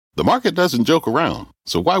The market doesn't joke around,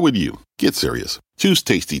 so why would you? Get serious. Choose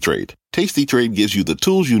Tasty Trade. Tasty Trade gives you the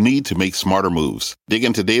tools you need to make smarter moves. Dig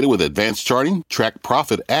into data with advanced charting, track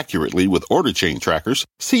profit accurately with order chain trackers,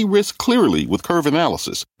 see risk clearly with curve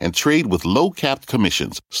analysis, and trade with low-capped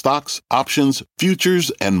commissions, stocks, options,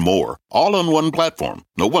 futures, and more. All on one platform.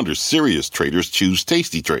 No wonder serious traders choose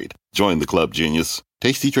Tasty Trade. Join the club, genius.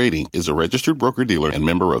 Tasty Trading is a registered broker-dealer and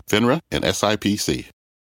member of FINRA and SIPC.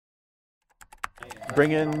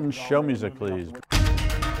 Bring in show music, please.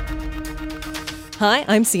 Hi,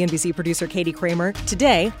 I'm CNBC producer Katie Kramer.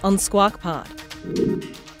 Today on Squawk Pod.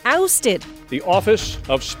 Ousted. The office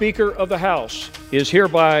of Speaker of the House is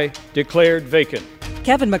hereby declared vacant.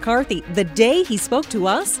 Kevin McCarthy, the day he spoke to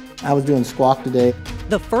us. I was doing Squawk today.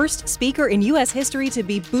 The first speaker in U.S. history to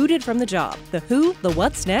be booted from the job. The who, the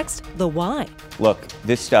what's next, the why. Look,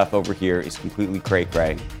 this stuff over here is completely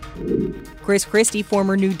cray-cray. Chris Christie,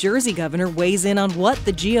 former New Jersey governor, weighs in on what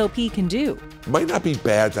the GOP can do. It might not be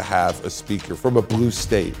bad to have a speaker from a blue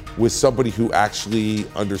state with somebody who actually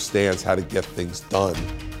understands how to get things done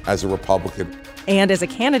as a Republican. And as a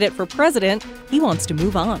candidate for president, he wants to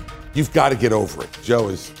move on. You've got to get over it. Joe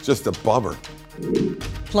is just a bummer.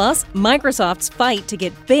 Plus, Microsoft's fight to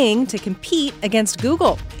get Bing to compete against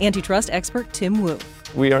Google. Antitrust expert Tim Wu.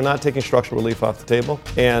 We are not taking structural relief off the table,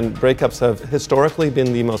 and breakups have historically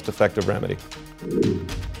been the most effective remedy.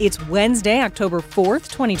 It's Wednesday, October 4th,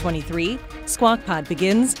 2023. Squawk Pod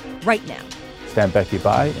begins right now. Stand Becky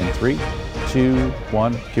by in 3, 2,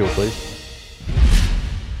 1. Cue, please.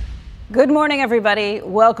 Good morning, everybody.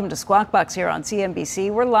 Welcome to Squawk Box here on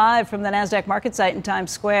CNBC. We're live from the NASDAQ market site in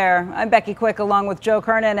Times Square. I'm Becky Quick along with Joe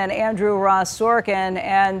Kernan and Andrew Ross Sorkin.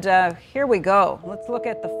 And here we go. Let's look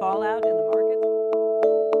at the fallout in the market.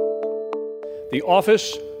 The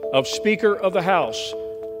office of Speaker of the House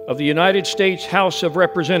of the United States House of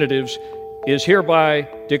Representatives is hereby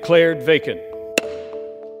declared vacant.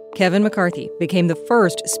 Kevin McCarthy became the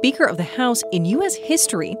first Speaker of the House in U.S.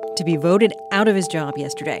 history to be voted out of his job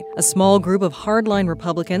yesterday. A small group of hardline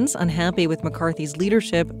Republicans unhappy with McCarthy's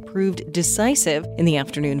leadership proved decisive in the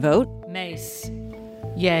afternoon vote. Mace,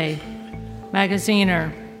 yay.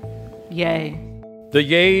 Magaziner, yay. The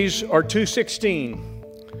yeas are 216.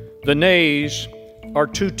 The nays are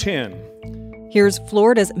 210. Here's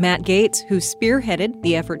Florida's Matt Gaetz, who spearheaded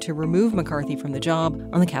the effort to remove McCarthy from the job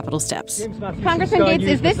on the Capitol steps. Congressman Gaetz,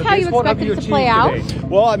 is this how you expect it to play out?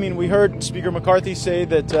 Well, I mean, we heard Speaker McCarthy say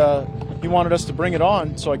that he wanted us to bring it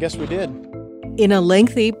on, so I guess we did. In a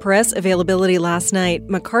lengthy press availability last night,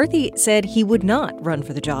 McCarthy said he would not run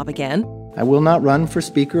for the job again. I will not run for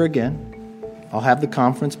Speaker again. I'll have the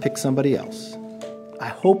conference pick somebody else. I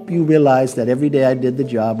hope you realize that every day I did the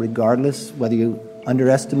job, regardless whether you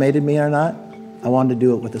underestimated me or not, I wanted to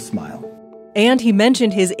do it with a smile. And he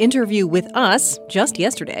mentioned his interview with us just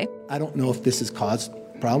yesterday. I don't know if this has caused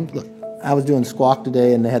problems. Look, I was doing Squawk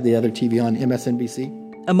today and they had the other TV on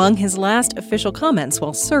MSNBC. Among his last official comments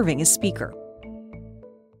while serving as Speaker.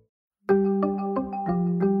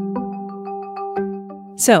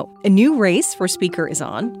 So, a new race for Speaker is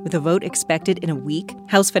on, with a vote expected in a week.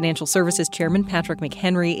 House Financial Services Chairman Patrick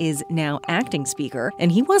McHenry is now acting Speaker,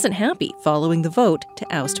 and he wasn't happy following the vote to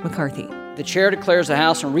oust McCarthy. The chair declares the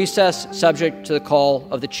House in recess, subject to the call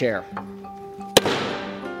of the chair.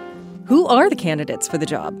 Who are the candidates for the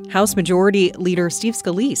job? House Majority Leader Steve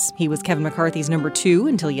Scalise. He was Kevin McCarthy's number 2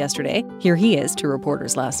 until yesterday. Here he is to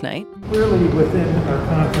reporters last night. Clearly, within our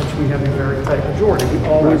conference, we have a very tight majority. We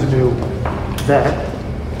always knew that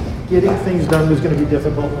getting things done was going to be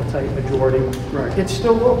difficult in a tight majority. Right. It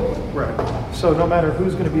still will be. Right. So no matter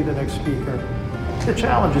who's going to be the next speaker, the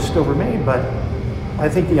challenges still remain, but I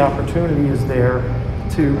think the opportunity is there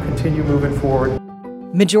to continue moving forward.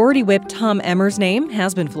 Majority Whip Tom Emmer's name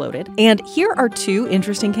has been floated. And here are 2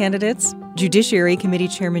 interesting candidates. Judiciary Committee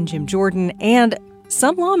Chairman Jim Jordan, and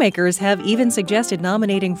some lawmakers have even suggested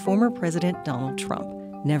nominating former President Donald Trump.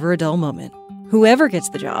 Never a dull moment. Whoever gets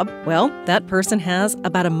the job, well, that person has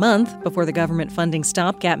about a month before the government funding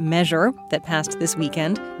stopgap measure that passed this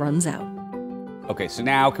weekend runs out. Okay, so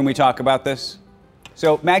now can we talk about this?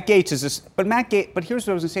 So Matt Gaetz is this, but here's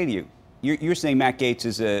what I was going to say to you. You're saying Matt Gaetz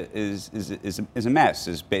is a mess,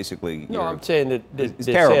 is basically. No, I'm saying that this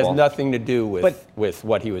terrible. has nothing to do with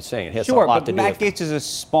what he was saying. It has a lot to do Matt Gaetz is a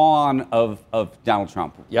spawn of Donald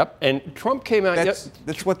Trump. Yep, and Trump came out.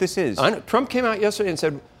 That's what this is. Trump came out yesterday and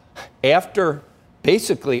said, after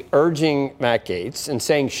basically urging Matt Gaetz and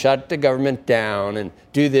saying shut the government down and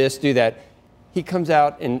do this, do that, he comes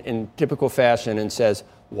out in typical fashion and says,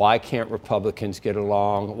 why can't Republicans get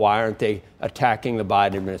along? Why aren't they attacking the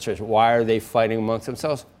Biden administration? Why are they fighting amongst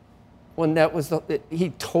themselves? When that was he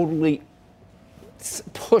totally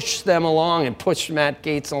push them along and push Matt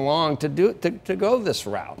Gaetz along to go this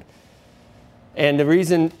route. And the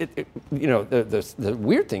reason, the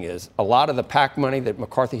weird thing is, a lot of the PAC money that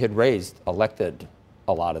McCarthy had raised elected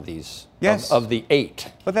a lot of these, of the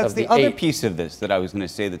 8. But that's the other piece of this that I was going to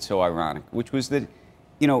say that's so ironic, which was that,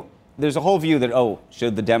 there's a whole view that,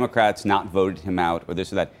 should the Democrats not voted him out or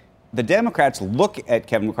this or that? The Democrats look at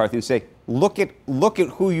Kevin McCarthy and say, look at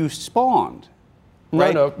who you spawned.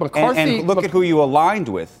 Right? No, McCarthy... And look at who you aligned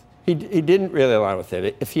with. He didn't really align with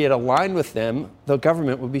them. If he had aligned with them, the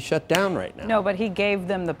government would be shut down right now. No, but he gave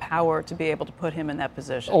them the power to be able to put him in that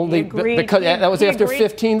position. Only because that was after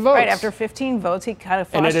 15 votes. Right, after 15 votes, he kind of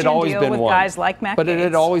and it had always been with one. Guys like Matt But Gaetz. it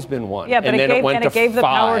had always been one. Yeah, but it gave the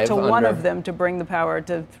power to one under, of them to bring the power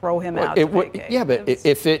to throw him out. Yeah, but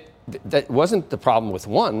that wasn't the problem with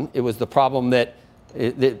one. It was the problem that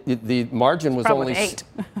the margin was only 8.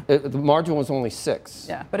 The margin was only 6.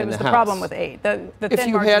 Yeah, but it was the problem with 8. If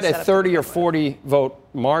you had a 30 or 40 vote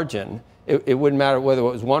margin, it wouldn't matter whether it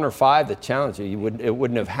was 1 or 5 that challenged you. It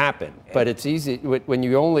wouldn't have happened. But it's easy when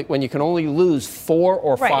you can only lose 4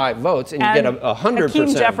 or 5 votes and you get 100%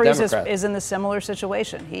 Hakeem Jeffries Democrat. is in a similar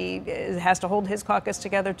situation. He has to hold his caucus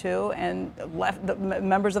together too, and the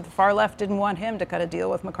members of the far left didn't want him to kind of deal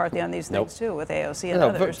with McCarthy on these things too, with AOC and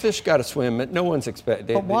others. But fish got to swim. No one's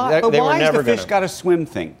expecting. But why is the fish got to swim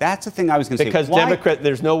thing? That's the thing I was going to say. Because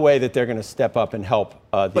there's no way that they're going to step up and help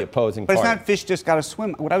the opposing party. But it's not fish just got to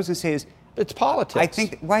swim. What I was going to say is, it's politics. I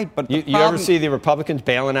think, right, but you ever see the Republicans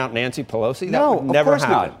bailing out Nancy Pelosi? That no, would never of course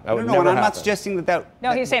happen. not. That would no, never and I'm happen. not suggesting that.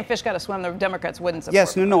 No, he's saying fish got to swim. The Democrats wouldn't support.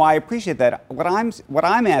 Yes, no, I appreciate that. What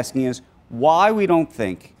I'm asking is why we don't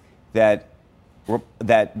think that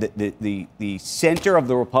the center of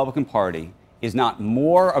the Republican Party is not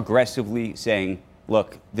more aggressively saying,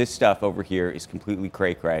 look, this stuff over here is completely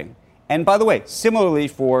cray-cray. And by the way, similarly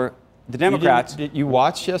for the Democrats. Did you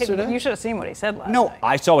watch yesterday? You should have seen what he said last night. No,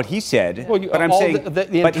 I saw what he said. Well, but I'm saying,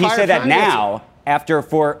 but he said that now, after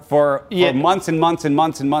for months and months and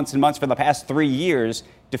months and months and months for the past 3 years,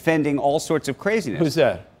 defending all sorts of craziness. Who's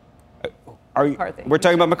that? McCarthy. We're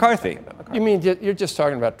talking about McCarthy. You mean you're just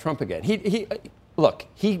talking about Trump again? He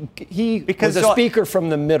was a speaker from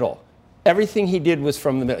the middle. Everything he did was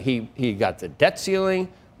from the middle. He got the debt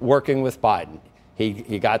ceiling working with Biden.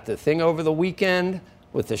 He got the thing over the weekend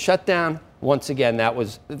with the shutdown. Once again,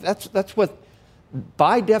 that's what,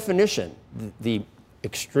 by definition, the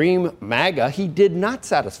extreme MAGA, he did not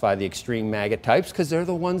satisfy the extreme MAGA types because they're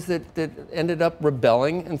the ones that ended up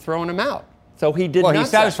rebelling and throwing him out. So he did not. Well, he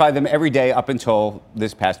satisfied them every day up until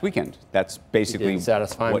this past weekend. That's basically. He didn't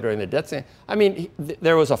satisfy him during the debt ceiling. I mean,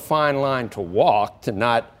 there was a fine line to walk to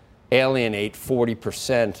not alienate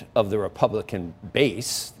 40% of the Republican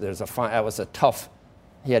base. That was a tough.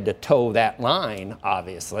 He had to toe that line,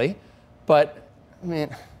 obviously. But I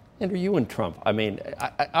mean, Andrew, you and Trump. I mean,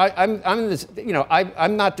 I'm in this.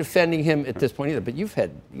 I'm not defending him at this point either. But you've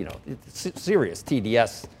had serious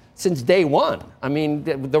TDS since day one. I mean,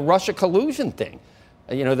 the Russia collusion thing.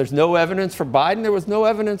 There's no evidence for Biden. There was no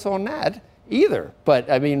evidence on that either.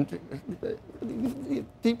 But I mean,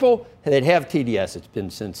 people that have TDS, it's been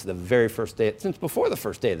since the very first day, since before the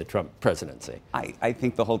first day of the Trump presidency. I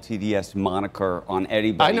think the whole TDS moniker on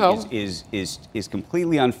anybody is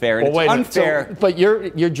completely unfair. And Well, it's wait, unfair. but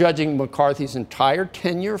you're judging McCarthy's entire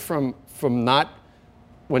tenure from not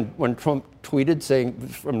when Trump tweeted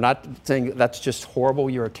from not saying that's just horrible,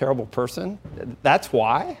 you're a terrible person. That's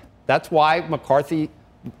why McCarthy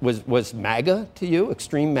was MAGA to you,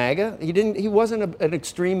 extreme MAGA. He wasn't an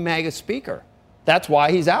extreme MAGA speaker. That's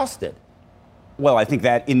why he's ousted. Well, I think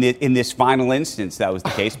that in this final instance that was the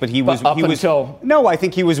case, but he was. No, I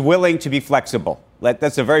think he was willing to be flexible.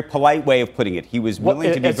 That's a very polite way of putting it. He was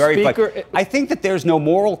willing to be very flexible. I think that there's no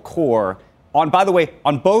moral core by the way,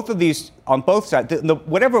 on both sides,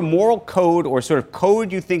 whatever moral code or sort of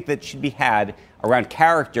code you think that should be had around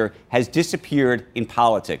character has disappeared in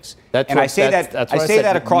politics. I say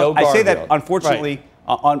that unfortunately. Right.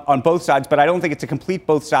 On both sides, but I don't think it's a complete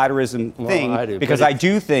both-siderism thing. I do, because I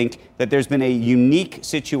do think that there's been a unique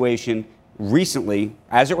situation recently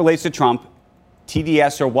as it relates to Trump,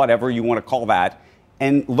 TDS or whatever you want to call that,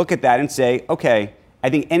 and look at that and say, okay, I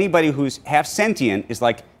think anybody who's half sentient is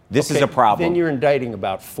like, this is a problem. Then you're indicting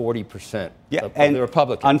about 40% of the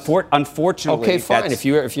Republicans. Unfortunately, okay, fine. If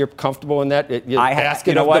you're comfortable in that,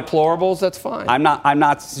 basket of deplorables, that's fine. I'm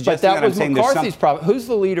not suggesting but that was I'm McCarthy's problem. Who's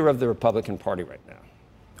the leader of the Republican Party right now?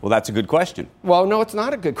 Well, that's a good question. Well, no, it's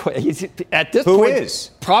not a good question. At this point, who is?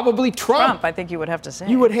 Probably Trump. I think you would have to say.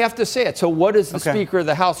 You would have to say it. So what is the Speaker of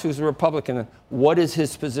the House, who's a Republican, what is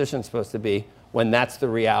his position supposed to be when that's the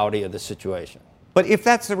reality of the situation? But if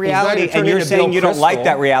that's the reality, and you're saying you don't like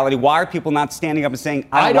that reality, why are people not standing up and saying,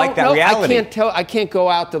 I don't like that reality? I can't go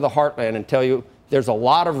out to the heartland and tell you there's a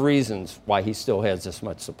lot of reasons why he still has this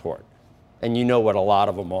much support. And you know what a lot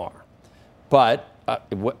of them are. But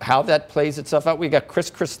how that plays itself out, we got Chris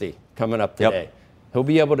Christie coming up today. Yep. He'll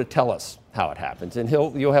be able to tell us how it happens. And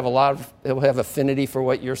he'll have affinity for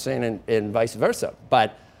what you're saying and vice versa.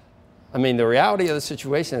 But, I mean, the reality of the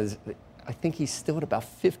situation is I think he's still at about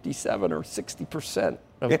 57 or 60%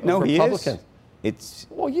 of Republicans.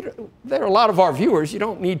 There are a lot of our viewers. You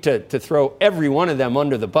don't need to throw every one of them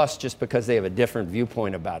under the bus just because they have a different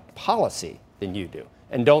viewpoint about policy than you do.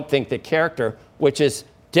 And don't think that character, which is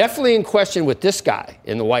definitely in question with this guy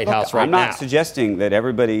in the White House right now. I'm not suggesting that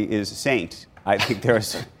everybody is a saint. I think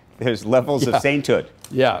there's levels of sainthood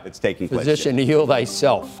that's taking place. Physician, heal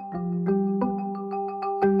thyself.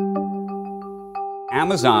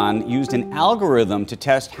 Amazon used an algorithm to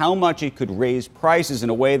test how much it could raise prices in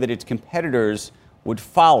a way that its competitors would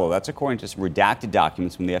follow. That's according to some redacted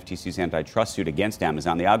documents from the FTC's antitrust suit against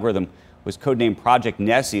Amazon. The algorithm was codenamed Project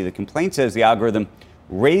Nessie. The complaint says the algorithm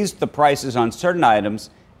raised the prices on certain items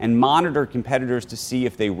and monitored competitors to see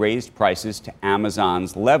if they raised prices to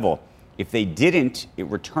Amazon's level. If they didn't, it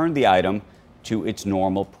returned the item to its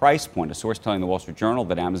normal price point. A source telling the Wall Street Journal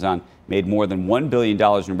that Amazon made more than $1 billion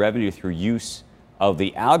in revenue through use of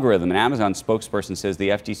the algorithm. An Amazon spokesperson says the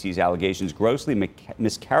FTC's allegations grossly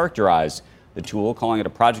mischaracterize the tool, calling it a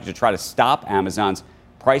project to try to stop Amazon's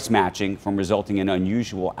price matching from resulting in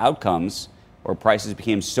unusual outcomes where prices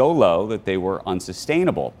became so low that they were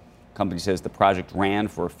unsustainable. The company says the project ran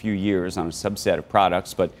for a few years on a subset of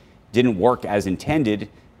products, but didn't work as intended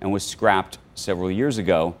and was scrapped several years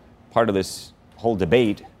ago. Part of this whole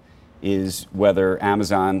debate is whether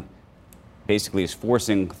Amazon basically is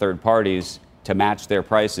forcing third parties to match their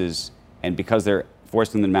prices, and because they're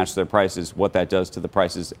forcing them to match their prices, what that does to the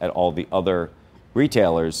prices at all the other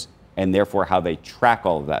retailers, and therefore how they track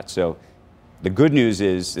all of that. So the good news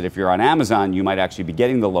is that if you're on Amazon, you might actually be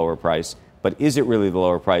getting the lower price, but is it really the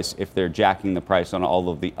lower price if they're jacking the price on all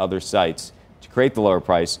of the other sites to create the lower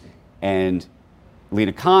price? And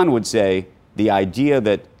Lena Khan would say the idea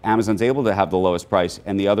that Amazon's able to have the lowest price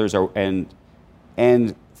and the others are,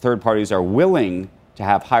 and third parties are willing to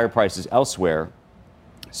have higher prices elsewhere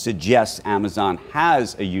suggests Amazon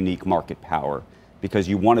has a unique market power because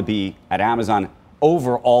you want to be at Amazon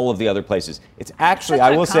over all of the other places. It's actually,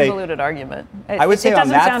 I will say, convoluted argument. I would say on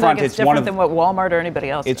that front, it's different than what Walmart or anybody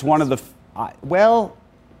else. It's one of the, I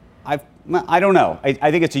don't know. I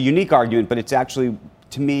think it's a unique argument, but it's actually,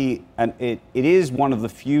 to me, it is one of the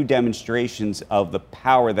few demonstrations of the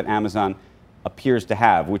power that Amazon appears to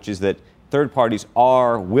have, which is that third parties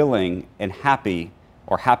are willing and happy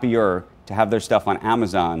or happier to have their stuff on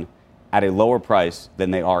Amazon at a lower price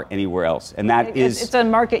than they are anywhere else. And that is... It's a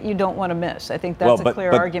market you don't want to miss. I think that's a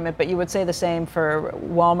clear argument, but you would say the same for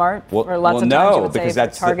Walmart? Or lots of times you would say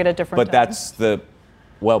for Target at different times?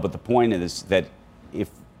 But the point is that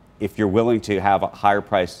if you're willing to have a higher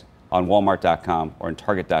price on Walmart.com or on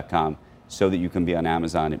Target.com so that you can be on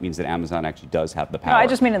Amazon, it means that Amazon actually does have the power. No, I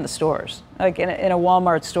just mean in the stores. Like in a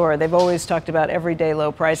Walmart store, they've always talked about everyday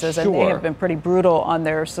low prices, and they have been pretty brutal on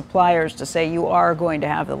their suppliers to say, you are going to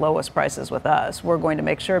have the lowest prices with us. We're going to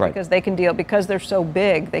make sure, because they can deal, because they're so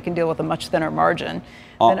big, they can deal with a much thinner margin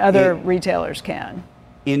than other retailers can.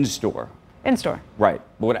 In store. In store. Right.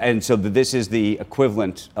 And so this is the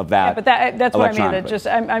equivalent of that. Yeah, but that's what I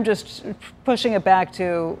mean. I'm just pushing it back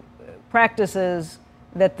to practices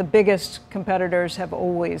that the biggest competitors have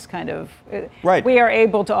always kind of... Right. We are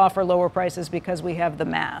able to offer lower prices because we have the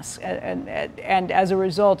mass. And as a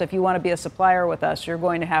result, if you want to be a supplier with us, you're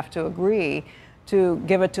going to have to agree to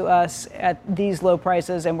give it to us at these low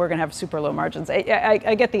prices, and we're going to have super low margins.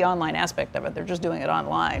 I get the online aspect of it. They're just doing it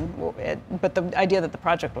online. But the idea that the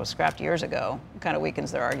project was scrapped years ago kind of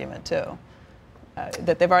weakens their argument, too.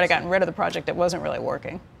 That they've already gotten rid of the project. It wasn't really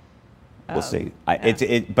working. We'll see.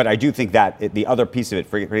 But I do think that the other piece of it,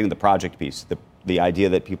 forgetting the project piece, the idea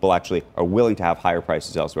that people actually are willing to have higher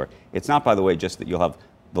prices elsewhere. It's not, by the way, just that you'll have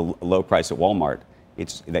the low price at Walmart.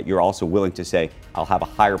 It's that you're also willing to say, I'll have a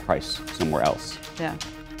higher price somewhere else. Yeah.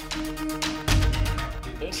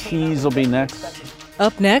 Cheese will be next.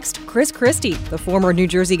 Up next, Chris Christie, the former New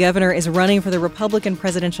Jersey governor, is running for the Republican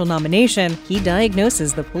presidential nomination. He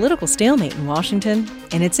diagnoses the political stalemate in Washington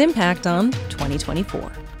and its impact on 2024.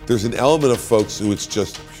 There's an element of folks who it's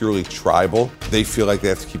just purely tribal. They feel like they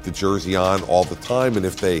have to keep the jersey on all the time, and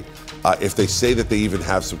if they say that they even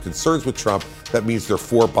have some concerns with Trump, that means they're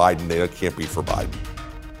for Biden. They can't be for Biden.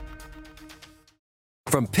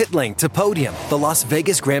 From pit lane to podium, the Las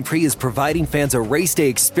Vegas Grand Prix is providing fans a race day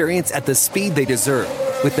experience at the speed they deserve.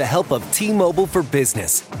 With the help of T-Mobile for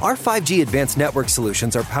Business, our 5G advanced network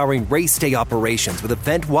solutions are powering race day operations with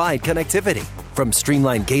event-wide connectivity. From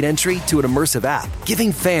streamlined gate entry to an immersive app,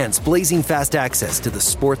 giving fans blazing fast access to the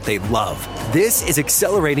sport they love. This is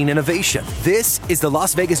accelerating innovation. This is the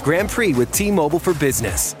Las Vegas Grand Prix with T-Mobile for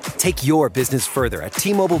Business. Take your business further at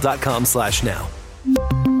T-Mobile.com/now.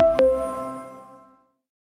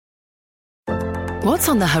 What's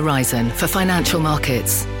on the horizon for financial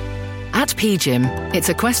markets? At PGIM, it's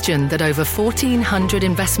a question that over 1,400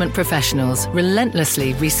 investment professionals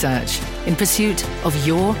relentlessly research in pursuit of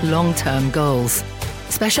your long-term goals.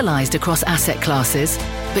 Specialized across asset classes,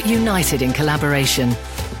 but united in collaboration,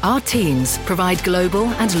 our teams provide global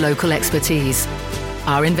and local expertise.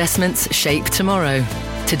 Our investments shape tomorrow,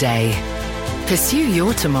 today. Pursue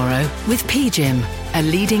your tomorrow with PGIM, a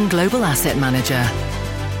leading global asset manager.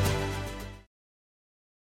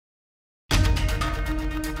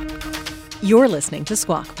 You're listening to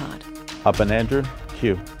Squawk Pod. Up and Andrew,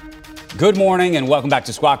 Q. Good morning and welcome back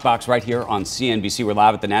to Squawk Box right here on CNBC. We're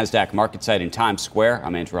live at the NASDAQ market site in Times Square.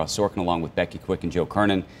 I'm Andrew Ross Sorkin along with Becky Quick and Joe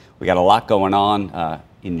Kernan. We got a lot going on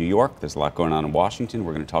in New York. There's a lot going on in Washington.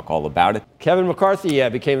 We're going to talk all about it. Kevin McCarthy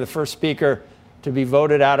became the first speaker to be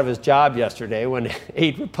voted out of his job yesterday when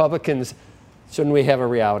 8 Republicans. Shouldn't we have a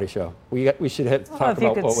reality show? We should talk about if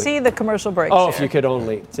you could see the commercial breaks. If you could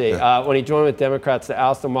only see. When he joined with Democrats to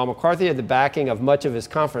oust him, while McCarthy had the backing of much of his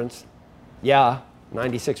conference,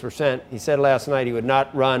 96%. He said last night he would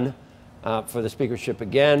not run for the speakership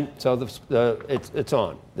again. So it's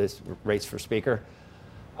on, this race for speaker.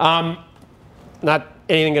 Not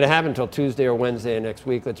anything going to happen until Tuesday or Wednesday of next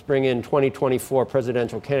week. Let's bring in 2024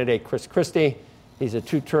 presidential candidate Chris Christie. He's a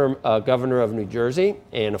 2-term governor of New Jersey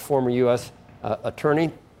and a former U.S.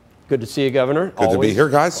 Attorney. Good to see you, Governor. Good to be here,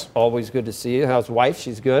 guys. Always good to see you. How's wife?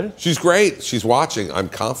 She's good? She's great. She's watching. I'm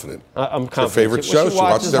confident. I'm confident. It's her favorite show. She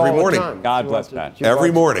watches every morning. God bless that.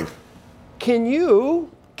 Every morning. Can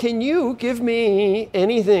you give me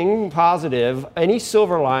anything positive, any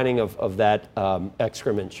silver lining of that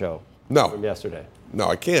excrement show from yesterday? No,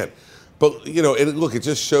 I can't. But, it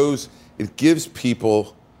just shows, it gives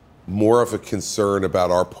people more of a concern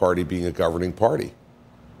about our party being a governing party.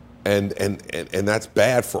 And that's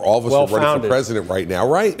bad for all of us who are running for president right now,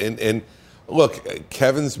 right? And look,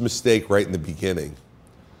 Kevin's mistake right in the beginning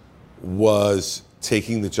was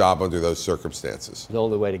taking the job under those circumstances. The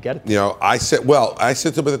only way to get it. I said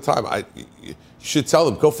to him at the time, you should tell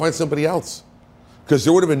them, go find somebody else. Because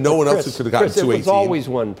there would have been no one else who could have gotten 218. It was always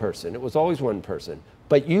one person. It was always one person.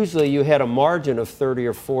 But usually you had a margin of 30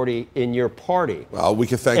 or 40 in your party. Well, we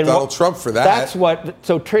can thank Donald Trump for that. That's what.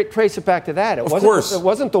 So trace it back to that. Of course. It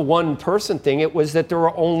wasn't the one person thing. It was that there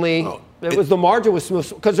were only. The margin was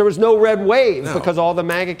because there was no red wave because all the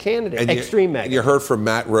MAGA candidates, extreme MAGA. And you heard from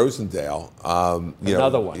Matt Rosendale,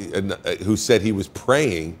 another one, who said he was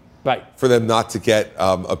praying for them not to get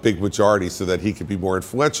a big majority so that he could be more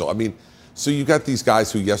influential. I mean, so you got these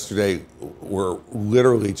guys who yesterday were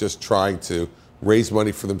literally just trying to raise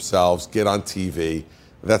money for themselves, get on TV.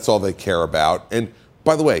 That's all they care about. And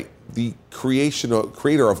by the way, the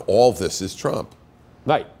creator of all this is Trump.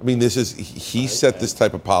 Right. I mean, he set this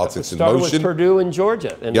type of politics in motion. motion. Started with Purdue in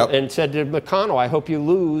Georgia and said to McConnell, I hope you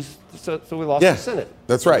lose, so we lost the Senate.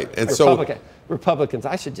 That's right. And Republicans,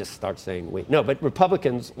 I should just start saying we. No, but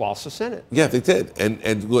Republicans lost the Senate. Yeah, they did.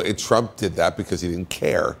 And Trump did that because he didn't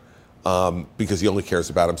care, because he only cares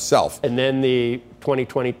about himself. And then the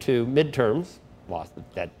 2022 midterms, lost.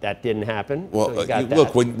 That didn't happen. Well, so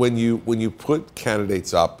look, when you put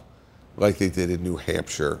candidates up like they did in New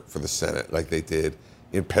Hampshire for the Senate, like they did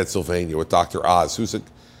in Pennsylvania with Dr. Oz, who's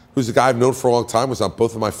a guy I've known for a long time, was on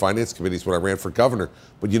both of my finance committees when I ran for governor.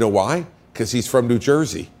 But you know why? Because he's from New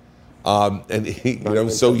Jersey,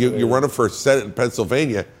 and so you're running for Senate in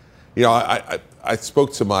Pennsylvania. I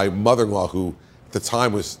spoke to my mother-in-law, who at the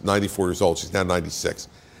time was 94 years old. She's now 96,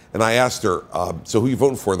 and I asked her, so who are you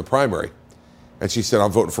voting for in the primary? And she said, I'm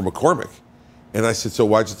voting for McCormick. And I said, so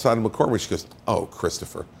why'd you decide on McCormick? She goes, oh,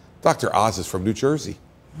 Christopher, Dr. Oz is from New Jersey.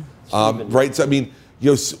 Right? So, I mean,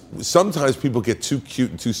 sometimes people get too cute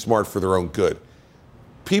and too smart for their own good.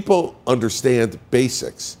 People understand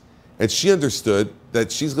basics. And she understood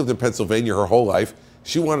that she's lived in Pennsylvania her whole life.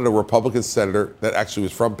 She wanted a Republican senator that actually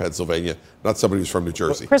was from Pennsylvania, not somebody who's from New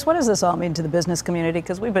Jersey. Chris, what does this all mean to the business community?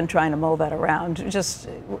 Because we've been trying to mull that around. Just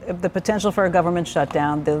the potential for a government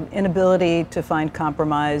shutdown, the inability to find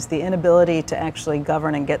compromise, the inability to actually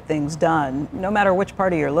govern and get things done, no matter which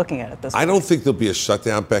party you're looking at this point. I don't think there'll be a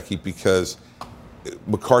shutdown, Becky, because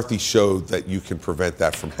McCarthy showed that you can prevent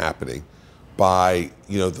that from happening by,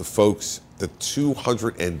 the folks, the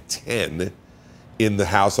 210 in the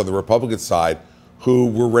House on the Republican side who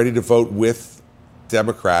were ready to vote with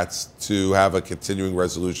Democrats to have a continuing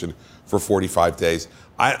resolution for 45 days.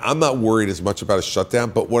 I'm not worried as much about a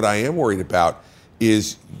shutdown, but what I am worried about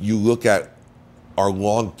is you look at our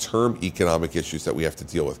long-term economic issues that we have to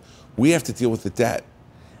deal with. We have to deal with the debt.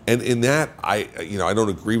 And in that, I don't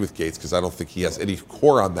agree with Gates because I don't think he has any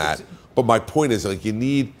core on that. But my point is, you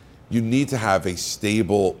need to have a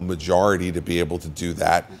stable majority to be able to do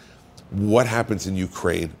that. What happens in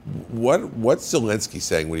Ukraine? What's Zelensky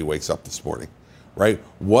saying when he wakes up this morning, right?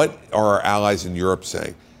 What are our allies in Europe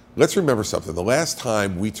saying? Let's remember something. The last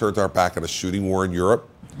time we turned our back on a shooting war in Europe,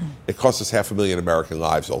 it cost us 500,000 American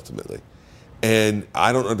lives ultimately. And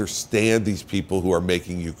I don't understand these people who are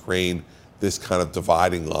making Ukraine this kind of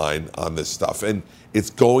dividing line on this stuff. And it's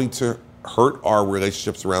going to hurt our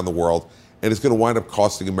relationships around the world, and it's going to wind up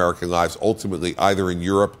costing American lives ultimately either in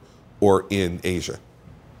Europe or in Asia.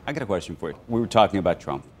 I got a question for you. We were talking about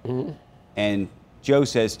Trump, and Joe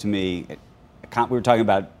says to me, we were talking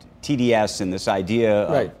about TDS and this idea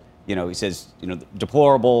of, he says,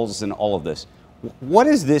 deplorables and all of this. What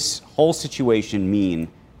does this whole situation mean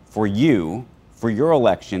for you, for your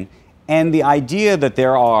election, and the idea that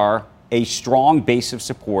there are a strong base of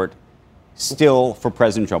support still for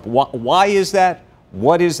President Trump? Why is that?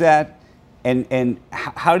 What is that? And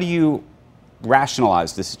how do you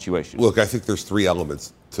rationalize this situation? Look, I think there's three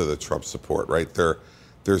elements to the Trump support, right?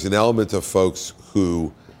 There's an element of folks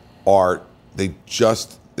who they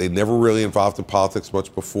never really involved in politics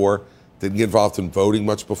much before, didn't get involved in voting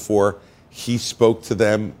much before. He spoke to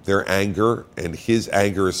them, their anger, and his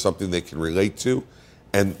anger is something they can relate to,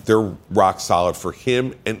 and they're rock solid for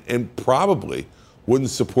him and probably wouldn't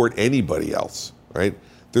support anybody else, right?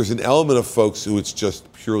 There's an element of folks who it's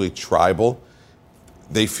just purely tribal.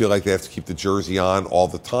 They feel like they have to keep the jersey on all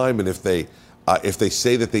the time, and if they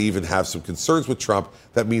say that they even have some concerns with Trump,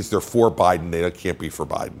 that means they're for Biden. They can't be for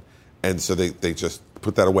Biden. And so they just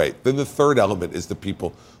put that away. Then the third element is the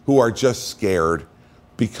people who are just scared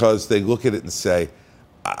because they look at it and say,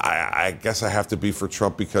 I guess I have to be for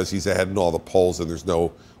Trump because he's ahead in all the polls and there's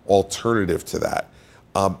no alternative to that.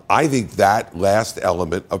 I think that last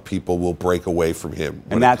element of people will break away from him.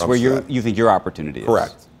 And that's where you think your opportunity is.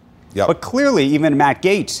 Correct. Yep. But clearly, even Matt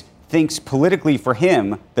Gaetz thinks politically for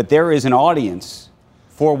him that there is an audience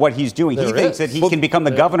for what he's doing. He thinks that he can become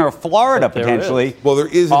the governor of Florida potentially. Well, there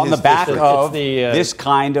is on the back of this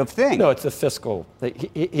kind of thing. No, it's the fiscal.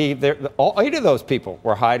 All 8 of those people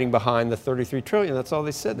were hiding behind the $33 trillion. That's all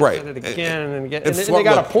they said. They said it again and again. And they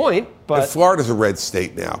got a point. But Florida's a red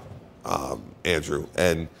state now, Andrew.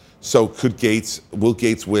 And so will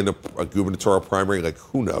Gaetz win a gubernatorial primary?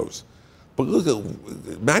 Who knows? But look,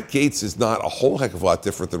 Matt Gaetz is not a whole heck of a lot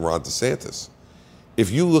different than Ron DeSantis. If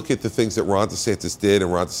you look at the things that Ron DeSantis did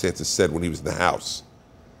and Ron DeSantis said when he was in the House,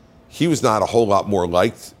 he was not a whole lot more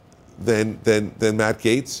liked than Matt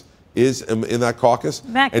Gaetz is in that caucus.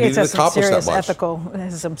 Matt Gaetz has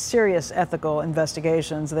some serious ethical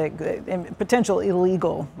investigations, and potential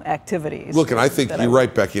illegal activities. Look, and I think you're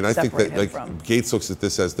right, Becky, and I think that Gaetz looks at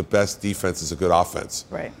this as the best defense is a good offense.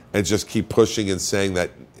 Right. And just keep pushing and saying that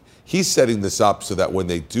he's setting this up so that when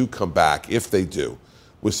they do come back, if they do,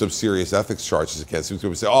 with some serious ethics charges against him, he's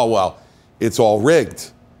going to say, oh, well, it's all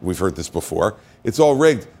rigged. We've heard this before. It's all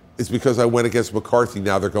rigged. It's because I went against McCarthy.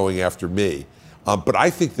 Now they're going after me. But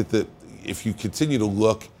I think that if you continue to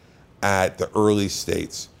look at the early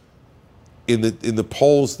states, in the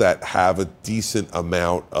polls that have a decent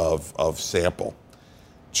amount of sample,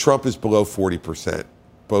 Trump is below 40%,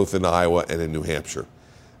 both in Iowa and in New Hampshire.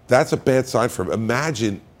 That's a bad sign for him.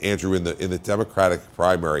 Imagine, Andrew, in the Democratic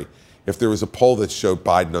primary, if there was a poll that showed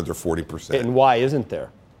Biden under 40%. And why isn't there?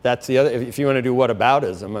 That's the other. If you want to do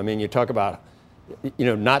whataboutism, I mean, you talk about,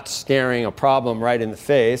 not staring a problem right in the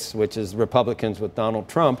face, which is Republicans with Donald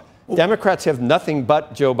Trump. Well, Democrats have nothing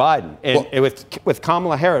but Joe Biden, and with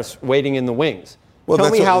Kamala Harris waiting in the wings. Well, tell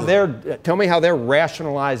me how they're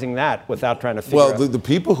rationalizing that without trying to figure out. Well, the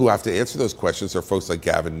people who have to answer those questions are folks like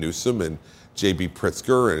Gavin Newsom and J.B.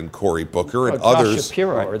 Pritzker and Cory Booker and others.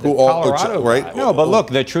 Shapiro, or the Colorado right? guy. No, but look,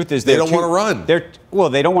 the truth is they don't want to run.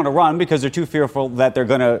 They don't want to run because they're too fearful that they're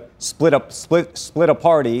going to split a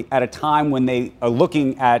party at a time when they are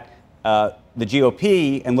looking at the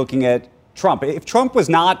GOP and looking at Trump. If Trump was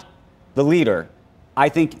not the leader, I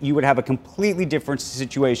think you would have a completely different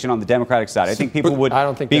situation on the Democratic side. I think people would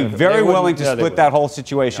be very willing to split that whole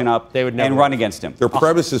situation up and run against him. Their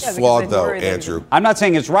premise is flawed, though, Andrew. I'm not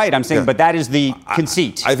saying it's right. I'm saying, but that is the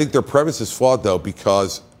conceit. I think their premise is flawed, though,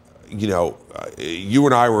 because, you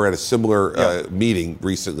and I were at a similar meeting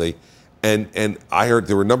recently, And I heard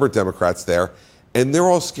there were a number of Democrats there, and they're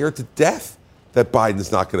all scared to death that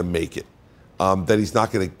Biden's not going to make it, that he's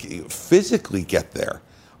not going to physically get there.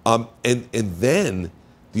 And then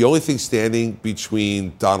the only thing standing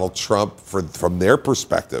between Donald Trump, from their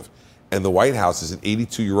perspective, and the White House is an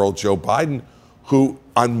 82-year-old Joe Biden, who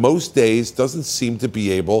on most days doesn't seem to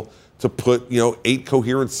be able to put 8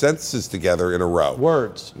 coherent sentences together in a row.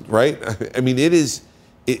 Words. Right? I mean, it is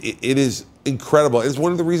incredible. It's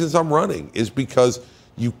one of the reasons I'm running, is because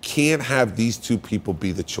you can't have these two people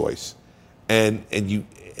be the choice. And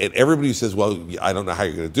everybody who says, well, I don't know how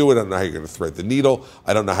you're going to do it. I don't know how you're going to thread the needle.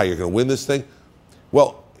 I don't know how you're going to win this thing.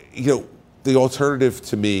 Well, the alternative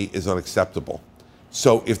to me is unacceptable.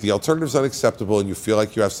 So if the alternative is unacceptable and you feel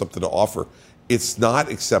like you have something to offer, it's not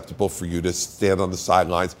acceptable for you to stand on the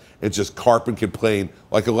sidelines and just carp and complain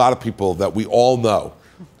like a lot of people that we all know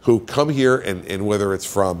who come here, and whether it's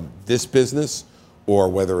from this business or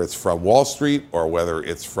whether it's from Wall Street or whether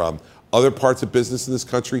it's from other parts of business in this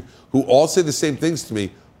country, who all say the same things to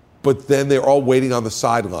me, but then they're all waiting on the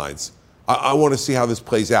sidelines. I want to see how this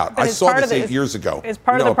plays out. I saw this 8 years ago. Is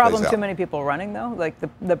part of the problem too many people running, though? Like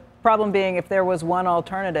the problem being, if there was one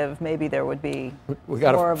alternative, maybe there would be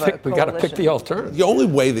more of a coalition. We got to pick the alternative. The only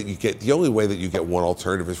way that you get one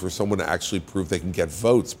alternative is for someone to actually prove they can get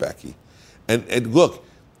votes, Becky. And look,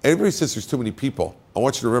 everybody says there's too many people. I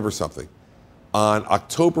want you to remember something. On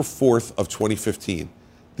October 4th of 2015,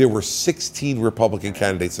 there were 16 Republican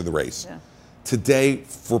candidates in the race. Yeah. Today,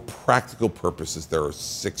 for practical purposes, there are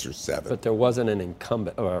 6 or 7. But there wasn't an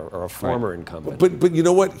incumbent or a former incumbent. But you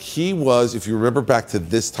know what? He was, if you remember back to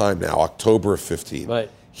this time now, October of 15,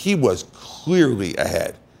 he was clearly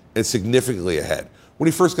ahead and significantly ahead. When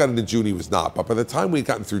he first got into June, he was not. But by the time we had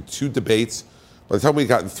gotten through 2 debates, by the time we had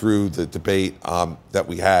gotten through the debate that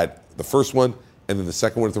we had, the first one and then the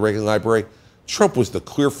second one at the Reagan Library, Trump was the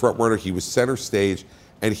clear front runner. He was center stage,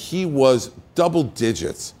 and he was double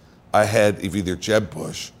digits ahead of either Jeb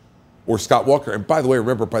Bush or Scott Walker. And by the way,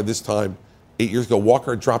 remember, by this time, 8 years ago,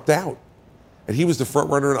 Walker had dropped out. And he was the front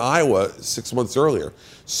runner in Iowa 6 months earlier.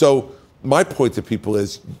 So my point to people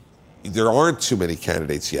is there aren't too many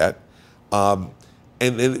candidates yet. And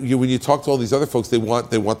when you talk to all these other folks, they want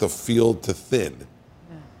the field to thin.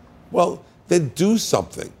 Yeah. Well, then do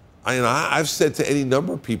something. I've said to any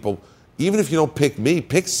number of people, even if you don't pick me,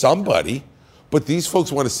 pick somebody. But these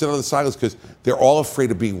folks want to sit on the sidelines because they're all afraid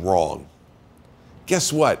of being wrong.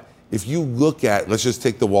 Guess what? If you look at, let's just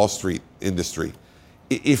take the Wall Street industry.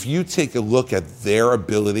 If you take a look at their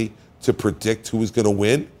ability to predict who was going to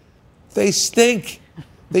win, they stink.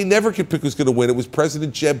 They never could pick who's going to win. It was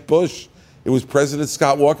President Jeb Bush. It was President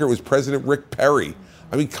Scott Walker. It was President Rick Perry.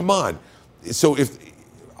 I mean, come on. So if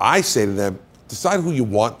I say to them, decide who you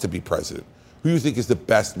want to be president, who you think is the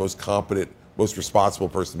best, most competent, most responsible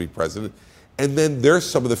person to be president. And then there's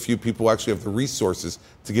some of the few people who actually have the resources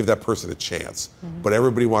to give that person a chance. Mm-hmm. But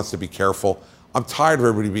everybody wants to be careful. I'm tired of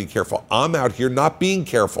everybody being careful. I'm out here not being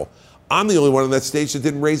careful. I'm the only one on that stage that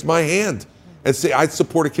didn't raise my hand and say I'd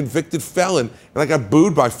support a convicted felon. And I got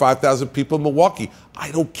booed by 5,000 people in Milwaukee.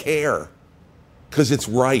 I don't care because it's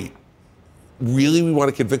right. Really, we want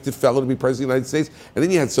a convicted felon to be president of the United States? And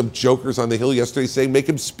then you had some jokers on the Hill yesterday saying make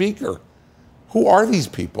him speaker. Who are these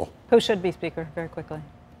people? Who should be speaker, very quickly?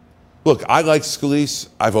 Look, I like Scalise.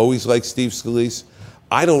 I've always liked Steve Scalise.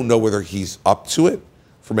 I don't know whether he's up to it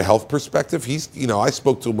from a health perspective. I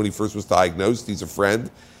spoke to him when he first was diagnosed. He's a friend,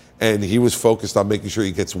 and he was focused on making sure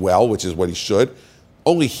he gets well, which is what he should.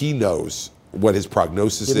 Only he knows what his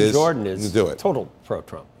prognosis is. Jordan is do it. Total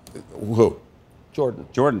pro-Trump. Who?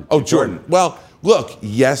 Jordan. Oh, Jordan. Well, look,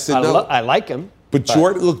 yes and no. I like him. But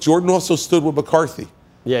Jordan also stood with McCarthy.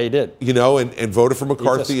 Yeah, he did. And voted for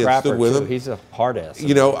McCarthy and stood with him. He's a hard ass.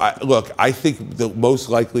 I think the most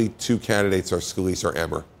likely 2 candidates are Scalise or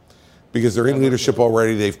Emmer, because they're in leadership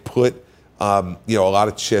already. They've put, a lot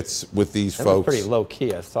of chits with these folks. Pretty low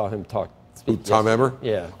key. I saw him speak. Tom Emmer?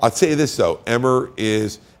 Yeah. I'll tell you this though, Emmer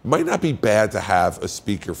might not be bad to have a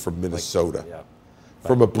speaker from Minnesota,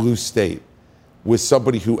 from a blue state, with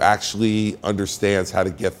somebody who actually understands how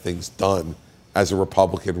to get things done as a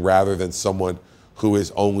Republican, rather than someone who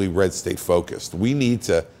is only red state focused. We need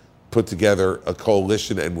to put together a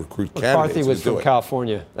coalition and recruit candidates. McCarthy was from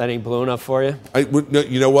California. That ain't blue enough for you?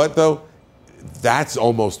 You know what, though? That's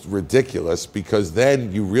almost ridiculous, because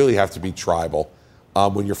then you really have to be tribal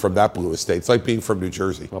when you're from that blue state. It's like being from New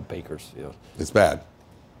Jersey. Well, Bakers, yeah. It's bad.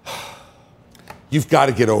 You've got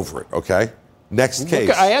to get over it, okay? Next case.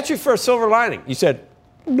 Look, I asked you for a silver lining. You said,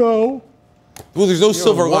 no. Well, there's no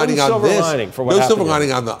silver lining on this. No silver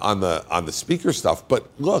lining on the speaker stuff. But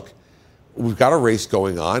look, we've got a race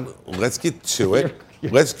going on. Let's get to it.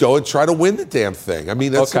 Let's go and try to win the damn thing. I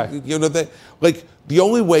mean, that's Okay. the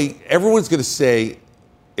only way everyone's going to say,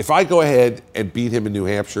 if I go ahead and beat him in New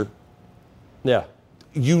Hampshire, yeah,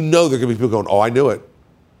 they're going to be people going, "Oh, I knew it.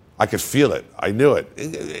 I could feel it. I knew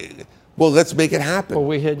it." Well, let's make it happen. Well,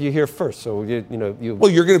 we had you here first, so you.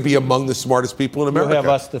 Well, you're going to be among the smartest people in America. You'll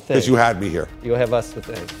have us to thank. Because you had me here. You'll have us to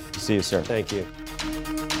thank. See you, sir. Thank you.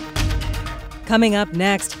 Coming up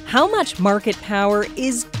next, how much market power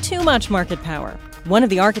is too much market power? One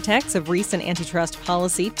of the architects of recent antitrust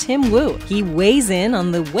policy, Tim Wu, he weighs in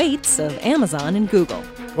on the weights of Amazon and Google.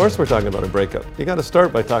 Of course we're talking about a breakup. You got to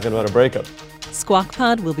start by talking about a breakup. Squawk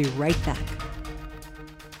Pod will be right back.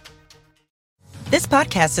 This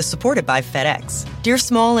podcast is supported by FedEx. Dear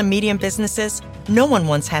small and medium businesses, no one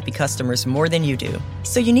wants happy customers more than you do.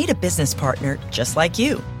 So you need a business partner just like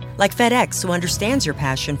you. Like FedEx, who understands your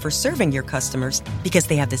passion for serving your customers because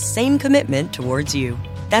they have the same commitment towards you.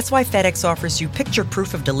 That's why FedEx offers you picture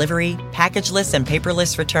proof of delivery, packageless and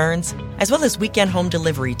paperless returns, as well as weekend home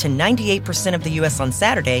delivery to 98% of the U.S. on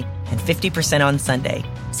Saturday and 50% on Sunday.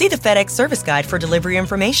 See the FedEx service guide for delivery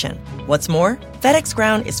information. What's more, FedEx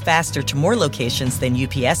Ground is faster to more locations than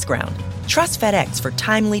UPS Ground. Trust FedEx for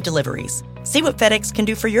timely deliveries. See what FedEx can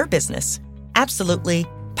do for your business. Absolutely,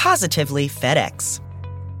 positively FedEx.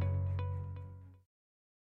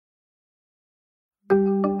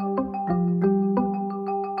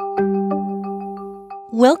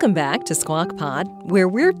 Welcome back to Squawk Pod, where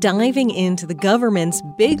we're diving into the government's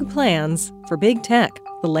big plans for big tech.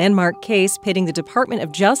 The landmark case pitting the Department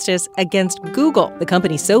of Justice against Google, the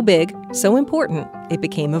company so big, so important, it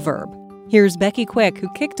became a verb. Here's Becky Quick, who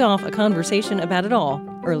kicked off a conversation about it all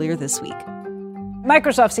earlier this week.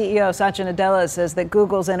 Microsoft CEO Satya Nadella says that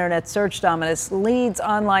Google's internet search dominance leads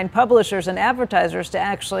online publishers and advertisers to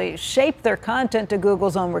actually shape their content to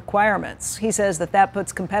Google's own requirements. He says that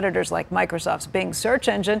puts competitors like Microsoft's Bing search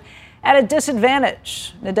engine at a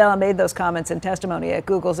disadvantage. Nadella made those comments in testimony at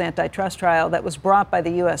Google's antitrust trial that was brought by the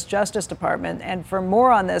U.S. Justice Department. And for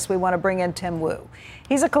more on this, we want to bring in Tim Wu.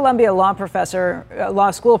 He's a Columbia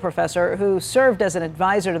law school professor who served as an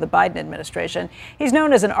advisor to the Biden administration. He's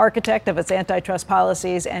known as an architect of its antitrust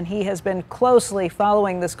policies, and he has been closely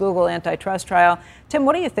following this Google antitrust trial. Tim,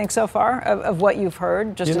 what do you think so far of what you've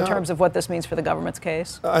heard, just in terms of what this means for the government's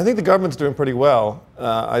case? I think the government's doing pretty well.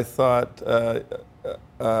 I thought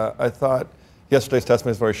yesterday's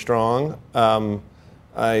testimony was very strong.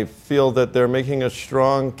 I feel that they're making a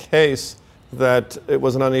strong case that it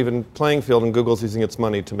was an uneven playing field and Google's using its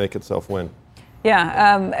money to make itself win.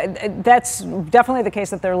 Yeah, that's definitely the case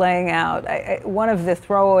that they're laying out. One of the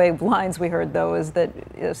throwaway lines we heard, though, is that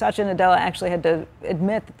Satya Nadella actually had to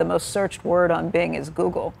admit that the most searched word on Bing is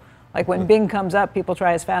Google. Like when Bing comes up, people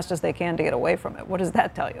try as fast as they can to get away from it. What does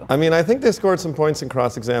that tell you? I mean, I think they scored some points in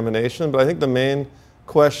cross-examination, but I think the main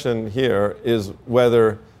question here is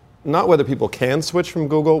not whether people can switch from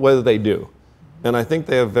Google, whether they do. And I think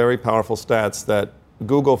they have very powerful stats that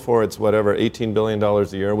Google, for its $18 billion a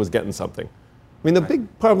year, was getting something. I mean, the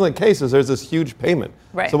big problem in the case is there's this huge payment.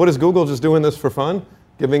 Right. So what is Google just doing this for fun?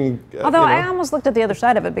 Although I almost looked at the other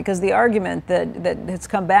side of it, because the argument that has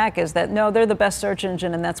come back is that, no, they're the best search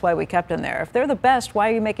engine and that's why we kept them there. If they're the best,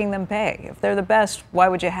 why are you making them pay? If they're the best, why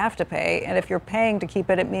would you have to pay? And if you're paying to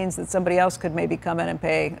keep it, it means that somebody else could maybe come in and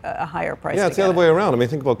pay a higher price. Yeah, it's the other way around. I mean,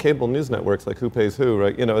 think about cable news networks, like who pays who,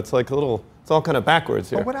 right? It's like it's all kind of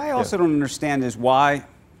backwards here. But what I also don't understand is why,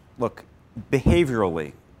 look,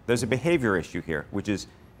 behaviorally, there's a behavior issue here, which is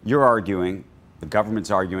you're arguing, the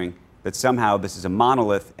government's arguing, that somehow this is a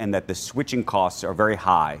monolith and that the switching costs are very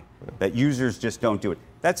high, that users just don't do it.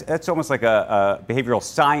 That's almost like a behavioral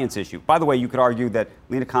science issue. By the way, you could argue that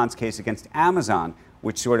Lena Khan's case against Amazon,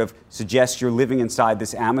 which sort of suggests you're living inside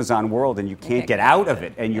this Amazon world and you can't get out of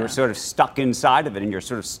it, and you're sort of stuck inside of it, and you're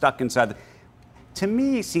sort of stuck inside. To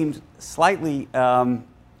me, seems slightly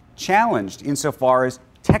challenged insofar as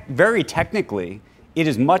very technically, it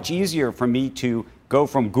is much easier for me to go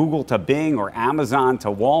from Google to Bing or Amazon to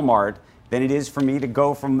Walmart than it is for me to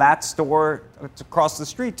go from that store across the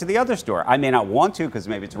street to the other store. I may not want to because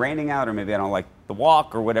maybe it's raining out or maybe I don't like the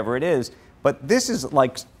walk or whatever it is. But this is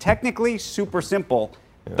like technically super simple.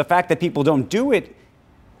 Yeah. The fact that people don't do it,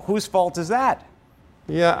 whose fault is that?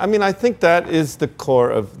 Yeah, I mean, I think that is the core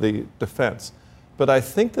of the defense. But I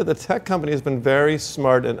think that the tech company has been very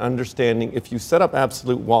smart in understanding if you set up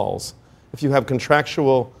absolute walls, if you have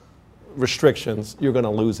contractual restrictions, you're going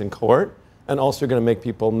to lose in court, and also you're going to make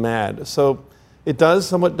people mad. So it does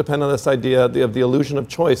somewhat depend on this idea of the illusion of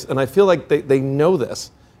choice, and I feel like they know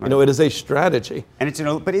this. Right. It is a strategy.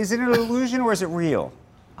 And but is it an illusion or is it real?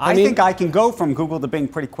 I think I can go from Google to Bing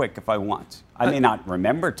pretty quick if I want. I may not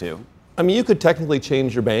remember to. I mean, you could technically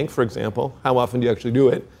change your bank, for example. How often do you actually do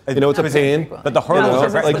it? You know, it's a pain. But the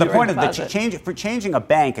hurdles are like the point of the changing a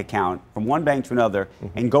bank account from one bank to another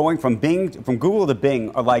and going from Google to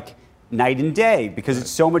Bing are like night and day because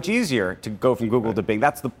it's so much easier to go from Google to Bing.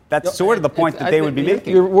 That's sort of the point that they would be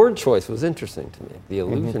making. Your word choice was interesting to me. The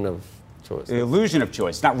illusion of choice. The illusion of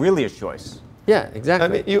choice, not really a choice. Yeah,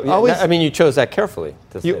 exactly. I mean, you chose that carefully.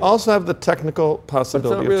 You also have the technical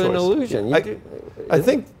possibility but it's not of really choice. An illusion. I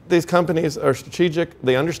think these companies are strategic.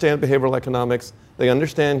 They understand behavioral economics. They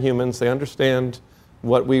understand humans. They understand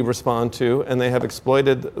what we respond to, and they have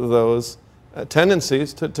exploited those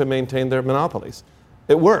tendencies to maintain their monopolies.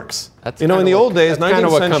 It works. That's in the old days, 19th that's kind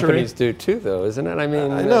of what century, companies do too, though, isn't it? I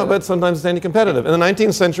mean, I know, but sometimes it's anti-competitive. In the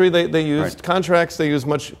 19th century, they used contracts. They used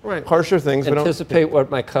much harsher things. Anticipate what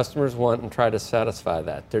my customers want and try to satisfy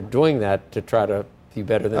that. They're doing that to try to be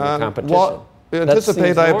better than the competition. Well,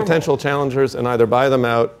 anticipate I have potential challengers and either buy them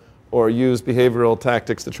out or use behavioral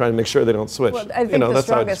tactics to try and make sure they don't switch. Well, I think the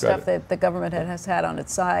strongest stuff that the government has had on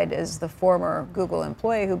its side is the former Google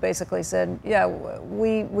employee who basically said, yeah,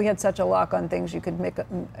 we had such a lock on things you could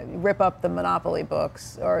rip up the monopoly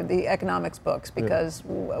books or the economics books because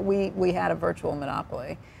we had a virtual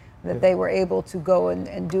monopoly. That they were able to go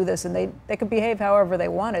and do this, and they could behave however they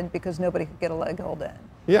wanted because nobody could get a leg hold in.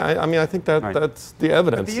 Yeah, I mean, I think that's the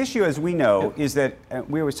evidence. But the issue, as we know, is that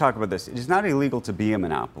we always talk about this. It is not illegal to be a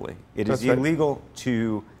monopoly. It is illegal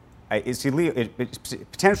to. It's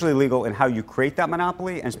potentially illegal in how you create that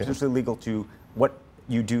monopoly, and it's potentially illegal to what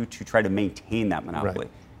you do to try to maintain that monopoly. Right.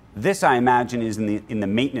 This, I imagine, is in the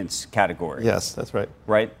maintenance category. Yes, that's right.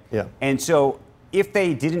 Right. Yeah. And so, if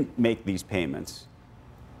they didn't make these payments,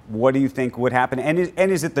 what do you think would happen? And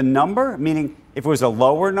is it the number? Meaning, if it was a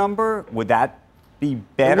lower number, would that be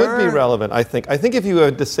better? It would be relevant, I think. I think if you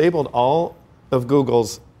had disabled all of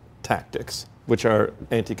Google's tactics, which are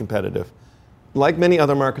anti-competitive, like many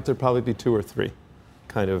other markets, there'd probably be 2 or 3.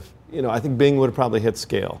 Kind of, I think Bing would have probably hit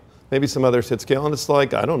scale. Maybe some others hit scale, and it's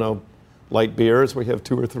like, I don't know, light beers, we have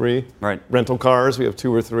 2 or 3. Right. Rental cars, we have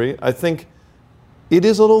 2 or 3. I think it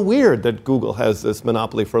is a little weird that Google has this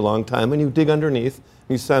monopoly for a long time. When you dig underneath,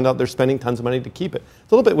 you find out they're spending tons of money to keep it.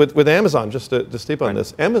 It's a little bit with Amazon, just to steep on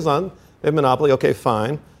this. Amazon, they have monopoly, okay,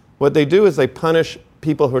 fine. What they do is they punish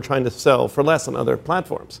people who are trying to sell for less on other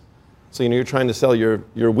platforms. So you're trying to sell your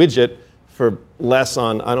widget for less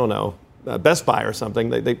on, I don't know, Best Buy or something.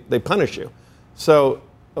 They punish you. So,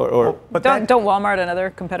 but don't Walmart and other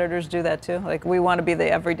competitors do that too? Like we want to be the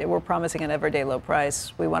everyday. We're promising an everyday low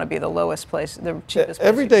price. We want to be the lowest place, the cheapest.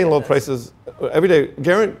 Everyday low prices,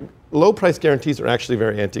 low price guarantees are actually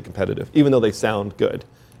very anti-competitive, even though they sound good,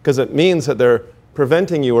 because it means that they're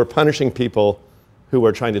preventing you or punishing people who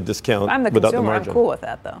are trying to discount I'm the without consumer. the margin. I'm cool with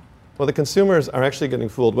that though. Well, the consumers are actually getting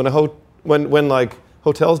fooled when like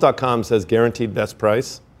Hotels.com says guaranteed best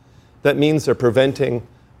price. That means they're preventing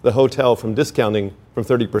the hotel from discounting from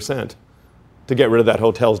 30% to get rid of that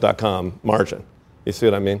Hotels.com margin. You see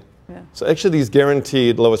what I mean? Yeah. So actually these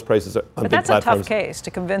guaranteed lowest prices on big platforms. But that's a tough case to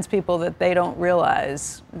convince people that they don't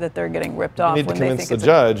realize that they're getting ripped off when they think it's the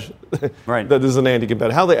judge that this is an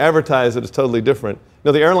anti-competitive. How they advertise it is totally different.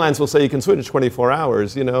 The airlines will say you can switch 24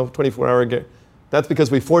 hours, 24-hour. That's because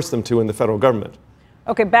we force them to in the federal government.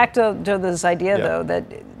 Okay, back to this idea, though, that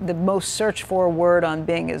the most searched for word on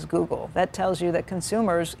Bing is Google. That tells you that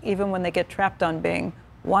consumers, even when they get trapped on Bing,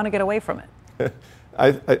 want to get away from it.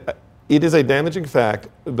 It is a damaging fact,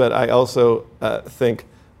 but I also think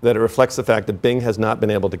that it reflects the fact that Bing has not been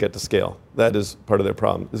able to get to scale. That is part of their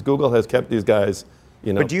problem. Is Google has kept these guys,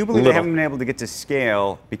 But do you believe they haven't been able to get to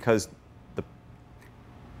scale because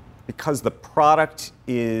the product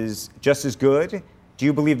is just as good? Do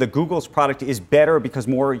you believe that Google's product is better because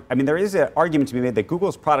there is an argument to be made that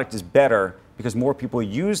Google's product is better because more people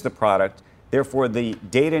use the product, therefore the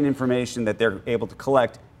data and information that they're able to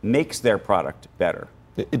collect makes their product better.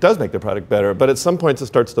 It does make their product better, but at some points it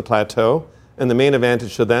starts to plateau, and the main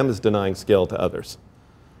advantage to them is denying scale to others.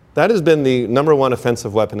 That has been the number one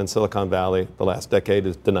offensive weapon in Silicon Valley the last decade,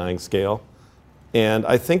 is denying scale. And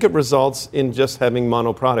I think it results in just having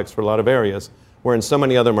mono products for a lot of areas, where in so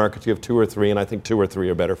many other markets you have 2 or 3, and I think 2 or 3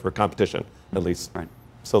 are better for competition, at least. Right.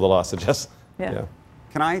 So the law suggests. Yeah.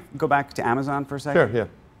 Can I go back to Amazon for a second? Sure, yeah.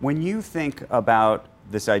 When you think about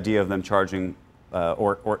this idea of them charging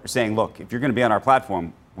or saying, look, if you're going to be on our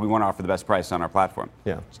platform, we want to offer the best price on our platform.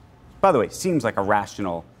 Yeah. By the way, seems like a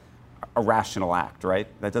rational act, right?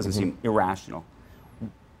 That doesn't seem irrational.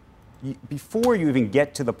 Before you even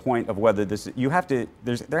get to the point of whether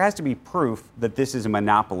there has to be proof that this is a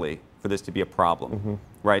monopoly for this to be a problem,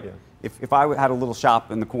 right? Yeah. if I had a little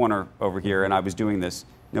shop in the corner over here and I was doing this,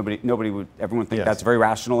 everyone think that's very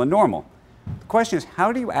rational and normal. The question is,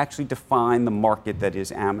 how do you actually define the market that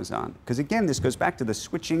is Amazon? Because again, this goes back to the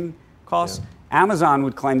switching costs. Yeah. Amazon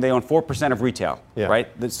would claim they own 4% of retail, right?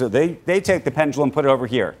 So they take the pendulum, put it over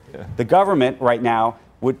here. Yeah. The government right now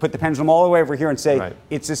would put the pendulum all the way over here and say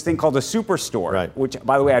it's this thing called a superstore, which,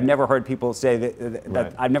 by the way, I've never heard people say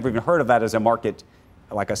that I've never even heard of that as a market,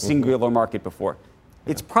 like a singular market before.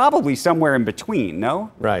 It's probably somewhere in between,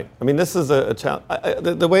 no? Right. I mean, this is a challenge.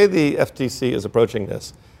 The way the FTC is approaching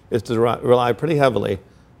this is to rely pretty heavily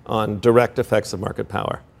on direct effects of market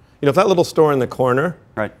power. You know, if that little store in the corner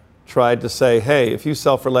tried to say, hey, if you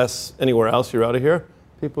sell for less anywhere else, you're out of here,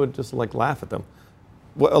 people would just laugh at them.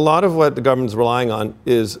 A lot of what the government's relying on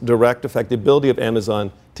is direct effect, the ability of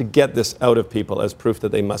Amazon to get this out of people as proof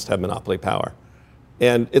that they must have monopoly power.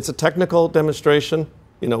 And it's a technical demonstration.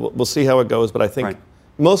 You know, we'll see how it goes, but I think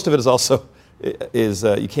most of it is also,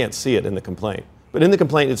 you can't see it in the complaint. But in the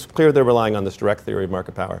complaint, it's clear they're relying on this direct theory of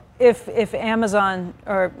market power. If Amazon,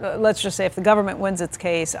 or let's just say if the government wins its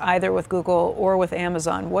case, either with Google or with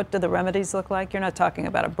Amazon, what do the remedies look like? You're not talking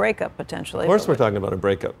about a breakup potentially. Of course we're talking about a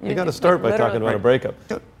breakup. You got to start by talking about a breakup.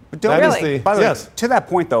 By the way, to that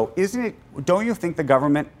point though, don't you think the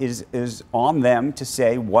government is on them to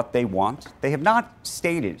say what they want? They have not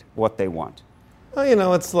stated what they want. Well, you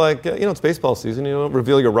know, it's like, it's baseball season. You don't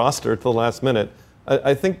reveal your roster till the last minute.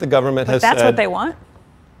 I think the government has said... That's what they want?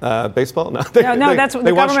 Baseball? No, that's what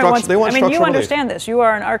the government wants. They want you understand this. You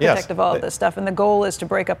are an architect of all of this stuff, and the goal is to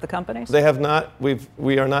break up the companies? They have not.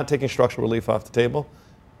 We are not taking structural relief off the table,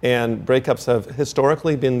 and breakups have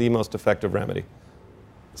historically been the most effective remedy.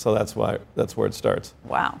 So that's where it starts.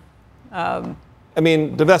 Wow. I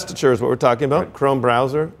mean, divestiture is what we're talking about. Chrome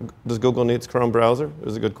browser. Does Google need its Chrome browser?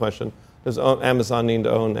 Is a good question. Does Amazon need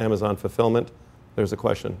to own Amazon fulfillment? There's a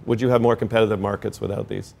question. Would you have more competitive markets without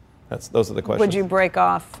these? Those are the questions. Would you break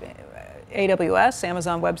off AWS,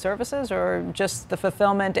 Amazon Web Services, or just the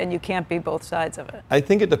fulfillment and you can't be both sides of it? I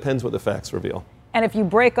think it depends what the facts reveal. And if you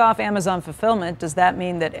break off Amazon fulfillment, does that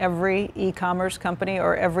mean that every e-commerce company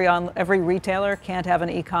or every retailer can't have an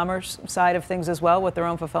e-commerce side of things as well with their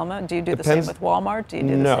own fulfillment? Do you do the same with Walmart? Do you do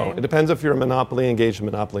the same? No, it depends if you're a monopoly engaged in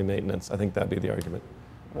monopoly maintenance. I think that'd be the argument.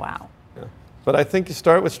 Wow. Yeah. But I think you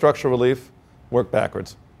start with structural relief, work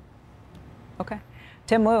backwards. Okay.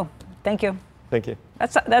 Tim Wu, thank you. Thank you.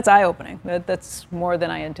 That's eye-opening. That's more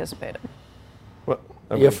than I anticipated. Well,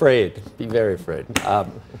 be afraid. Be very afraid.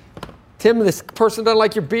 Tim, this person doesn't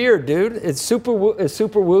like your beard, dude. It's Super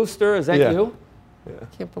Wooster. Is that you? Yeah. I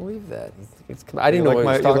can't believe that. I didn't know what he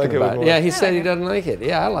was talking about. Yeah, he said he doesn't like it.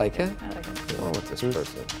 Yeah, I like it. What's wrong with this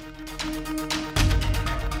person?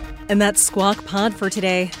 And that's Squawk Pod for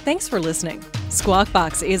today. Thanks for listening. Squawk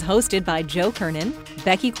Box is hosted by Joe Kernan,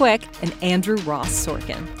 Becky Quick, and Andrew Ross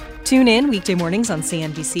Sorkin. Tune in weekday mornings on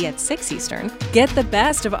CNBC at 6 Eastern. Get the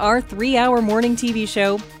best of our 3-hour morning TV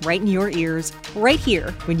show right in your ears, right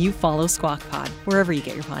here when you follow Squawk Pod, wherever you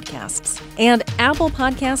get your podcasts. And Apple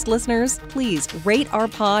Podcast listeners, please rate our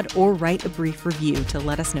pod or write a brief review to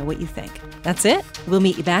let us know what you think. That's it. We'll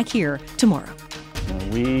meet you back here tomorrow.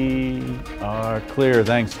 We are clear.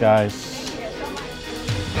 Thanks, guys.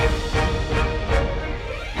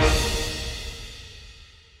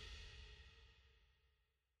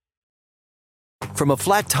 From a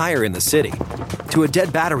flat tire in the city to a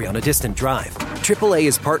dead battery on a distant drive, AAA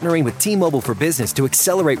is partnering with T-Mobile for Business to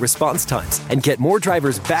accelerate response times and get more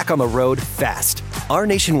drivers back on the road fast. Our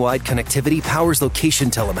nationwide connectivity powers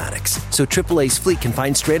location telematics, so AAA's fleet can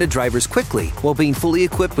find stranded drivers quickly while being fully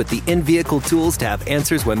equipped with the in-vehicle tools to have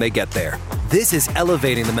answers when they get there. This is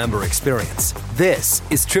elevating the member experience. This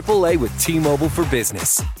is AAA with T-Mobile for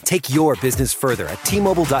Business. Take your business further at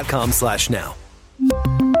T-Mobile.com/now.